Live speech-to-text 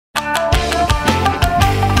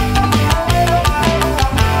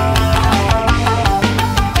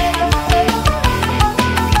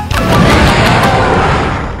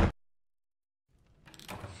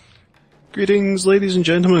Greetings, ladies and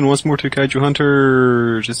gentlemen, once more to Kaiju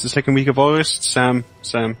Hunters. It's the second week of August. Sam.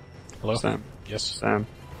 Hello? Sam. Yes. Sam.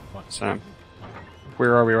 What? Sam.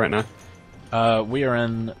 Where are we right now? We are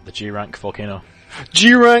in the G-Rank Volcano.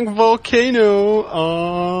 G-Rank Volcano!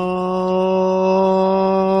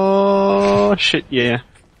 Oh shit, yeah.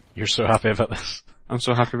 You're so happy about this. I'm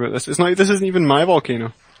so happy about this. This isn't even my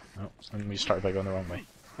volcano. Oh, and we started by going the wrong way.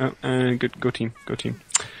 Oh, go team.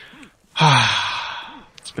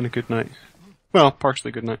 It's been a good night. Well,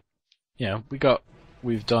 partially good night. Yeah,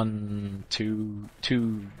 we've done two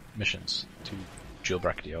missions, two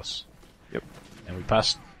Dual-Brachydios. Yep. And we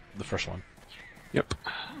passed the first one. Yep.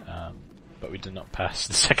 But we did not pass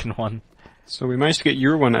the second one. So we managed to get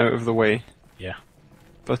your one out of the way. Yeah.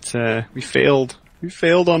 But, we failed. We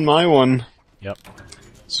failed on my one. Yep.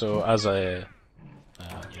 So as a,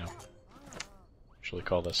 shall we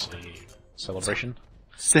call this a celebration?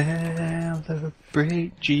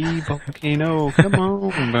 Celebrate G-Volcano, come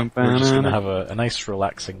on. We're just gonna have a nice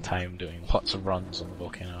relaxing time doing lots of runs on the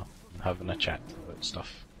volcano and having a chat about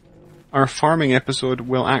stuff. Our farming episode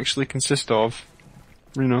will actually consist of,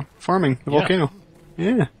 farming the volcano.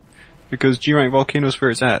 Yeah. Because G-Rank Volcano is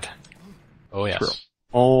where it's at. Oh yes. Where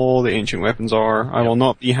all the ancient weapons are. I will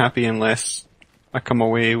not be happy unless I come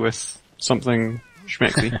away with something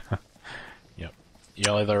schmexy. Yep.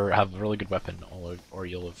 You'll either have a really good weapon or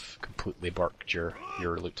you'll have completely barked your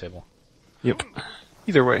loot table. Yep.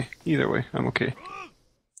 Either way, I'm okay.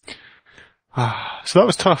 So that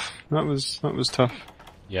was tough. That was tough.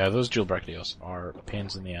 Yeah, those Dual-Brachydios are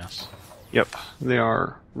pains in the ass. Yep, they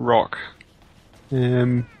are rock.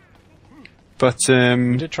 We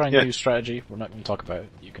did try a new strategy. We're not going to talk about it.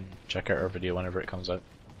 You can check out our video whenever it comes out.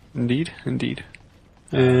 Indeed.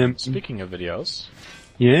 Speaking of videos,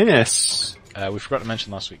 yes. We forgot to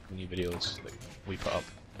mention last week the new videos that we put up,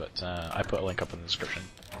 but I put a link up in the description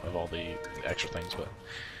of all the extra things. But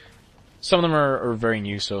some of them are very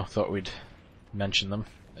new, so I thought we'd mention them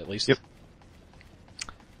at least. Yep.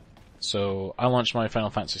 So I launched my Final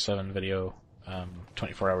Fantasy VII video,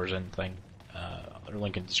 24 hours in thing. A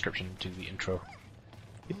link in the description to the intro.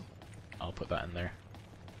 I'll put that in there.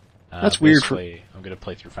 That's weird. I'm going to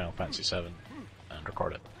play through Final Fantasy VII and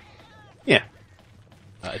record it. Yeah.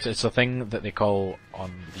 It's a thing that they call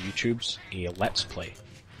on the YouTubes a Let's Play.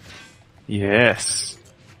 Yes.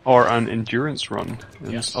 Or an endurance run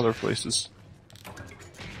in other places.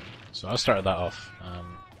 So I started that off.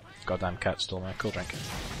 Goddamn cat stole my cool drink.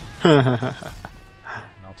 And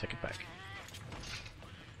I'll take it back.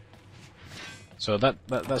 So that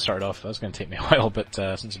started off. That's going to take me a while, but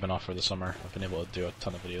since I've been off for the summer, I've been able to do a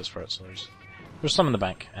ton of videos for it. So there's some in the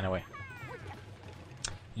bank anyway.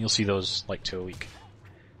 You'll see those like 2 a week.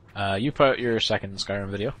 You put out your second Skyrim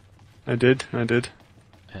video. I did.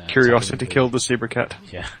 Curiosity killed the saber cat.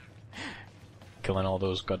 Yeah. Killing all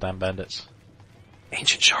those goddamn bandits.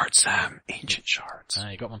 Ancient shards, Sam. Ancient shards.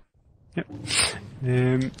 You got one. Yep.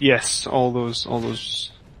 Yes, all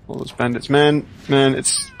those bandits. Man,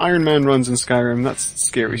 it's Iron Man runs in Skyrim. That's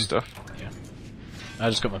scary stuff. Yeah. I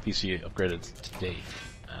just got my PC upgraded today.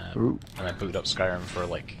 And I booted up Skyrim for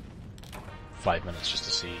like 5 minutes just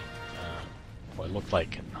to see what it looked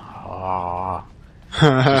like. And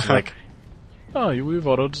just like, we've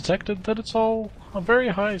auto-detected that it's all very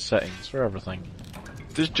high settings for everything.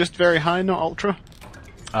 Just very high, not ultra?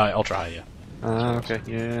 Ultra high, yeah. Okay,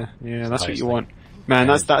 yeah, that's what you want. Man,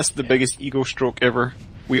 that's the biggest ego stroke ever.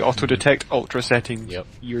 We auto-detect ultra settings. Yep.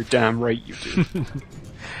 You're damn right you do.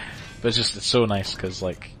 But it's so nice, cause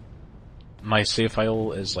like, my save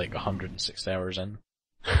file is like 106 hours in.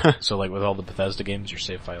 So like with all the Bethesda games, your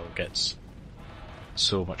save file gets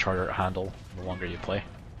so much harder to handle the longer you play.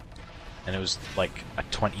 And it was like a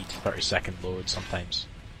 20 to 30 second load sometimes,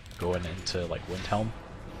 going into like Windhelm.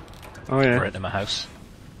 Oh yeah. Or into my house.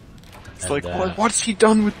 It's like, what's he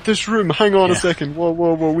done with this room? Hang on a second. Whoa,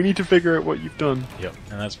 we need to figure out what you've done. Yep,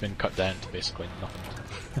 and that's been cut down to basically nothing.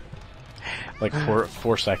 Like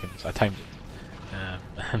 4 seconds, I timed it.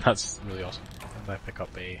 And that's really awesome. And I pick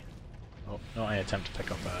up I attempt to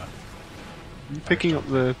pick up a... Picking up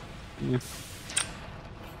the... Yeah.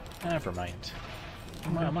 Never mind.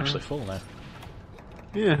 I'm actually full now.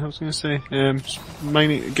 Yeah, I was gonna say,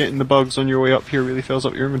 getting the bugs on your way up here really fills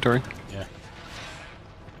up your inventory. Yeah.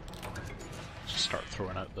 Just start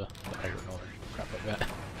throwing out the iron ore and crap like that.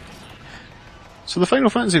 So the Final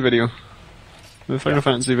Fantasy video. The Final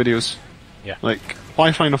Fantasy videos. Yeah. Like,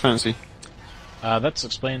 why Final Fantasy? That's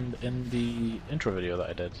explained in the intro video that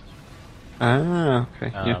I did. Ah,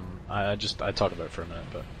 okay. I talked about it for a minute,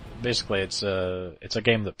 but basically it's a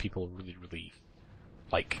game that people really, really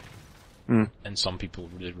like. And some people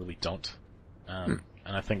really, really don't.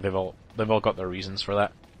 and I think they've all got their reasons for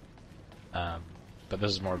that. But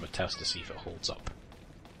this is more of a test to see if it holds up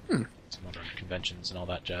to modern conventions and all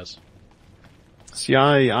that jazz. See,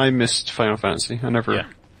 I missed Final Fantasy. I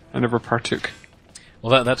never partook.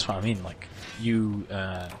 Well, that's what I mean. Like, you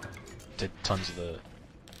did tons of the,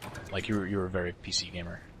 like, you were a very PC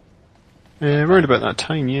gamer. Around about that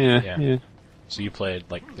time, yeah. So you played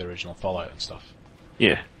like the original Fallout and stuff.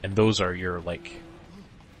 Yeah. And those are your like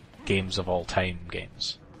games of all time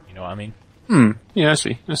games. You know what I mean? Yeah, I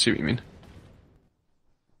see what you mean.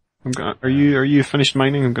 Are you finished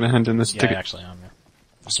mining? I'm gonna hand in this ticket. Yeah, actually, I am.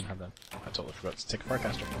 Awesome. I totally forgot to take a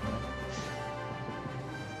Farcaster.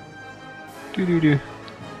 Do.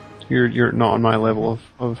 You're not on my level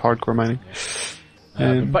of hardcore mining.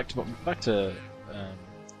 Yeah. Back to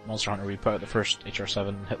Monster Hunter. We put out the first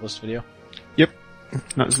HR7 Hitlist video. Yep,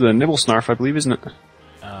 that's the Nibelsnarf, I believe, isn't it?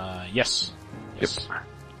 Yes. Yep.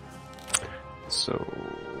 So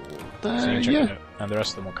you can check it out, and the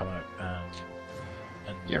rest of them will come out.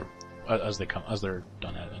 As they're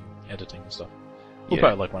done editing and stuff. We'll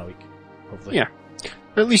put out like one a week, hopefully. Yeah.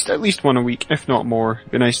 At least one a week, if not more.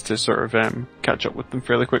 It'd be nice to sort of catch up with them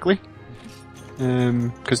fairly quickly.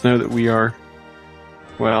 Because now that one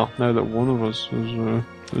of us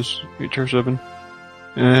is HR7,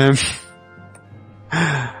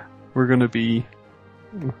 we're gonna be...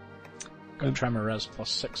 Got Tremor Res plus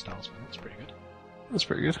 6 talisman, that's pretty good. That's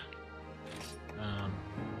pretty good.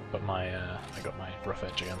 But I got my rough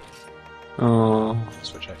edge again. Oh.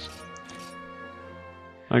 Switch X.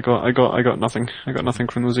 I got nothing. I got nothing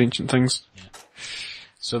from those ancient things. Yeah.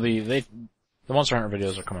 So the Monster Hunter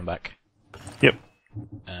videos are coming back. Yep.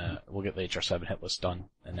 We'll get the HR7 Hitlist done,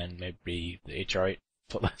 and then maybe the HR8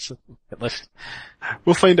 Hitlist.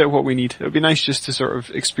 We'll find out what we need. It would be nice just to sort of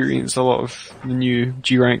experience a lot of the new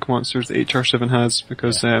G-Rank monsters that HR7 has,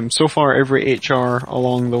 because so far every HR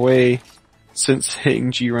along the way since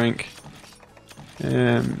hitting G-Rank,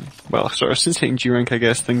 since hitting G-Rank, I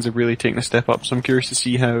guess, things have really taken a step up, so I'm curious to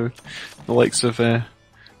see how the likes of,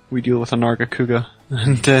 we deal with a Nargacuga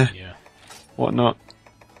and, whatnot.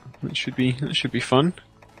 That should be fun.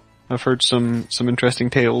 I've heard some interesting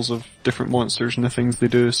tales of different monsters and the things they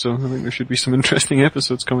do, so I think there should be some interesting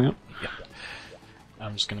episodes coming up. Yep.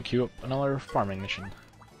 I'm just gonna queue up another farming mission.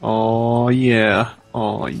 Oh yeah,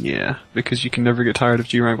 because you can never get tired of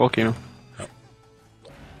G-Rank Volcano.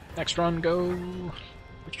 Next run, go!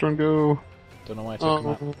 Don't know why I took him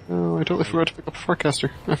out. Oh, I totally forgot to pick up a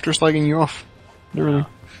Farcaster after slagging you off. Never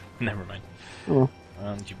mind. Oh.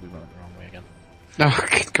 And we went the wrong way again. Oh,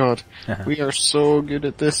 good God. We are so good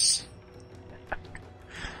at this.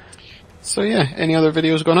 So yeah, any other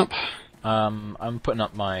videos going up? I'm putting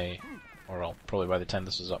up probably by the time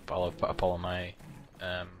this is up, I'll have put up all of my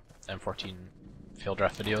M14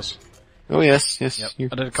 Faildraft videos. Oh yes. Yep.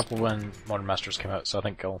 I did a couple when Modern Masters came out, so I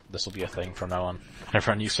think this will be a thing from now on.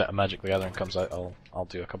 Whenever a new set of Magic the Gathering comes out, I'll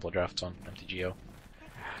do a couple of drafts on MTGO.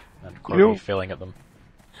 And record me failing at them.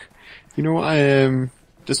 You know what I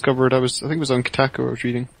discovered? I think it was on Kotaku I was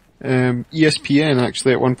reading. ESPN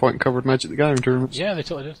actually at one point covered Magic the Gathering tournaments. Yeah, they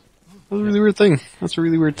totally did. That's a really weird thing. That's a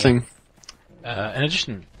really weird thing. In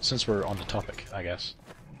addition, since we're on the topic, I guess,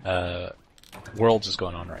 Worlds is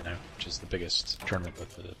going on right now, which is the biggest tournament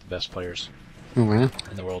with the best players in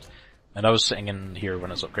the world. And I was sitting in here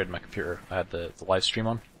when I was upgrading my computer. I had the live stream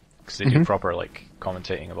on, because they do proper like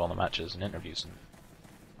commentating of all the matches and interviews and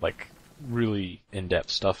like really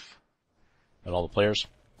in-depth stuff with all the players.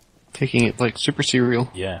 Taking it like super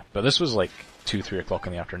serial. Yeah, but this was like 2-3 o'clock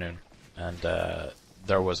in the afternoon, and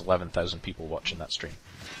there was 11,000 people watching that stream.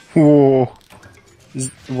 Whoa!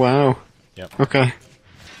 Wow. Yep. Okay.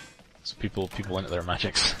 So people into their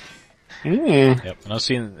magics. Yeah. Yep. And I was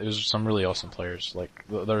seeing it was some really awesome players. Like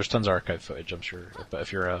there's tons of archive footage, I'm sure. But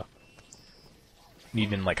if you're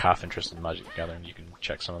even like half interested in Magic the Gathering, you can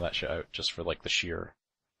check some of that shit out just for like the sheer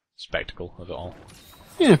spectacle of it all.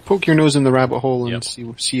 Yeah, poke your nose in the rabbit hole and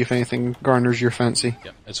see if anything garners your fancy.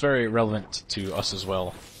 Yep. It's very relevant to us as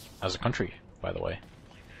well as a country, by the way.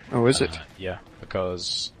 Oh, is it? Yeah,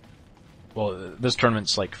 because this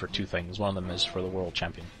tournament's like for two things. One of them is for the world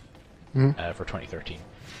champion for 2013.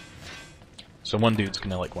 So one dude's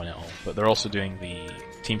gonna like win it all, but they're also doing the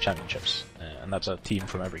team championships, and that's a team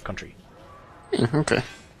from every country. Okay.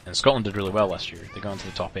 And Scotland did really well last year. They got into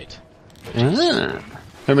the top 8.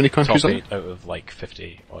 How many countries? Top 8 out of like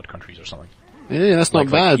 50 odd countries or something. Yeah, that's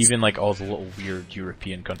not bad. Like, even like all the little weird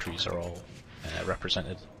European countries are all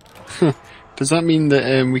represented. Does that mean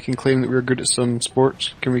that we can claim that we're good at some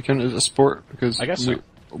sports? Can we count it as a sport? Because I guess so.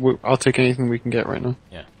 I'll take anything we can get right now.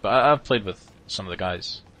 Yeah, but I've played with some of the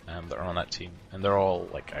guys that are on that team, and they're all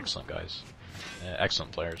like excellent guys.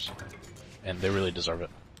 excellent players, and they really deserve it.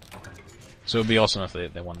 So it would be awesome if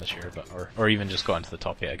they won this year, or even just got into the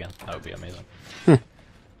top 8 again. That would be amazing.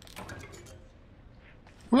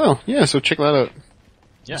 Well, yeah, so check that out.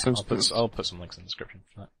 Yeah, I'll put some links in the description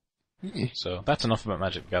for that. Yeah. So that's enough about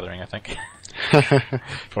Magic the Gathering, I think,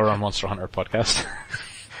 for our Monster Hunter podcast.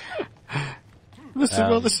 This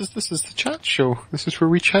is the chat show. This is where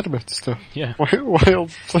we chat about stuff. Yeah. While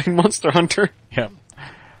playing Monster Hunter. Yeah.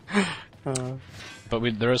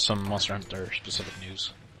 But there is some Monster Hunter specific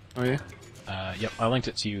news. Oh yeah? Yep, I linked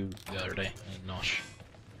it to you the other day in Nosh.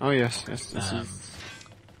 Oh yes.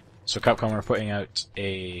 So Capcom are putting out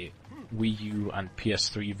a Wii U and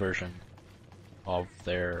PS3 version of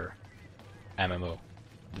their MMO.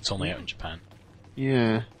 It's only out in Japan.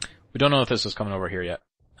 Yeah. We don't know if this is coming over here yet.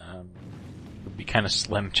 Would be kind of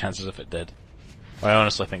slim chances if it did. I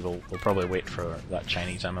honestly think they'll probably wait for that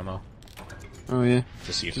Chinese MMO. Oh yeah.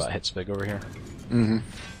 To see if that hits big over here. Mm-hmm.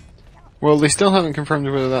 Well, they still haven't confirmed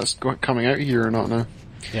whether that's coming out here or not now.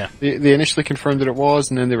 Yeah. They initially confirmed that it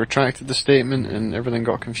was, and then they retracted the statement, and everything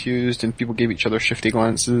got confused, and people gave each other shifty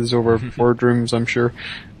glances over boardrooms, I'm sure.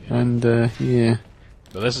 Yeah. And, yeah.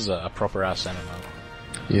 But this is a proper-ass MMO.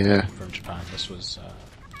 Yeah. From Japan. This was,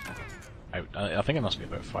 I think it must be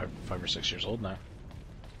about 5 or 6 years old now.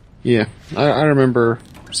 Yeah. I remember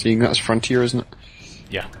seeing that as Frontier, isn't it?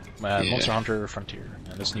 Yeah. Monster Hunter Frontier.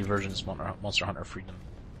 And this new version is Monster Hunter Freedom.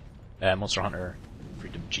 Monster Hunter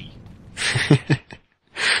Freedom G.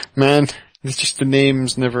 Man, it's just the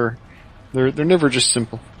names never... They're never just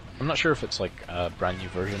simple. I'm not sure if it's like a brand new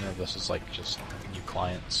version or if this is like just new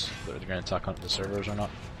clients that they're going to tack onto the servers or not.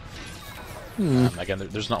 Again,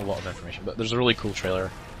 there's not a lot of information, but there's a really cool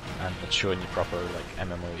trailer, and it's showing you proper like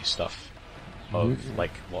MMO-y stuff of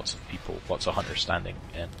like lots of people, lots of hunters standing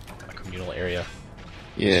in a communal area.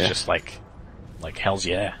 Yeah. It's just like hell's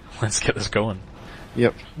yeah, let's get this going.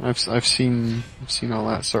 Yep, I've seen all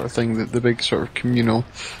that sort of thing. The big sort of communal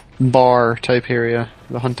bar type area,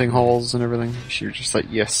 the hunting halls and everything. You're just like,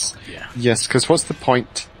 yes, yes. Because what's the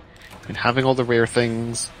point in having all the rare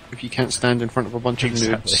things if you can't stand in front of a bunch of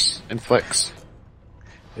noobs in flicks?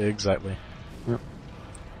 Exactly. Yep.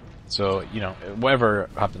 So whatever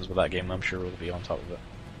happens with that game, I'm sure we'll be on top of it.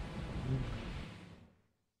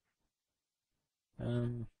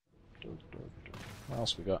 What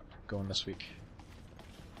else we got going this week?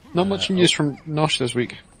 Not much news from Nosh this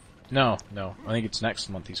week. No. I think it's next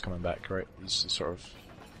month he's coming back, right? He's sort of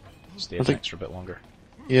stayed an extra bit longer.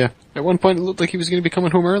 Yeah. At one point it looked like he was going to be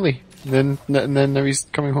coming home early. And then now he's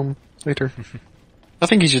coming home later. I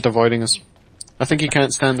think he's just avoiding us. I think he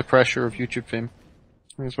can't stand the pressure of YouTube fame.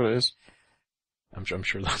 I think that's what it is. I'm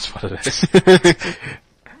sure that's what it is.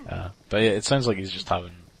 But yeah, it sounds like he's just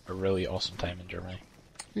having a really awesome time in Germany.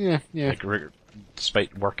 Yeah. Like,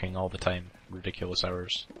 despite working all the time, ridiculous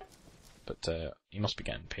hours. But he must be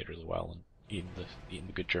getting paid really well and eating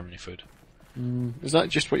the good Germany food. Is that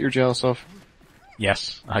just what you're jealous of?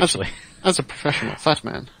 Yes, actually. As a professional fat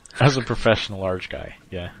man. As a professional large guy,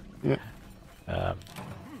 yeah. Yeah.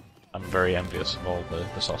 I'm very envious of all the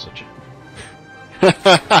sausage.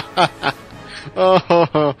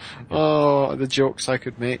 The jokes I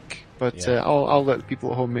could make. But I'll let the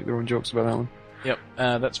people at home make their own jokes about that one. Yep,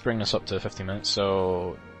 that's bringing us up to 50 minutes,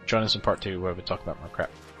 so join us in part 2 where we talk about more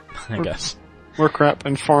crap, I guess. More crap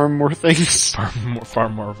and farm more things.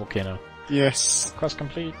 Farm more Volcano. Yes. Quest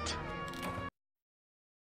complete.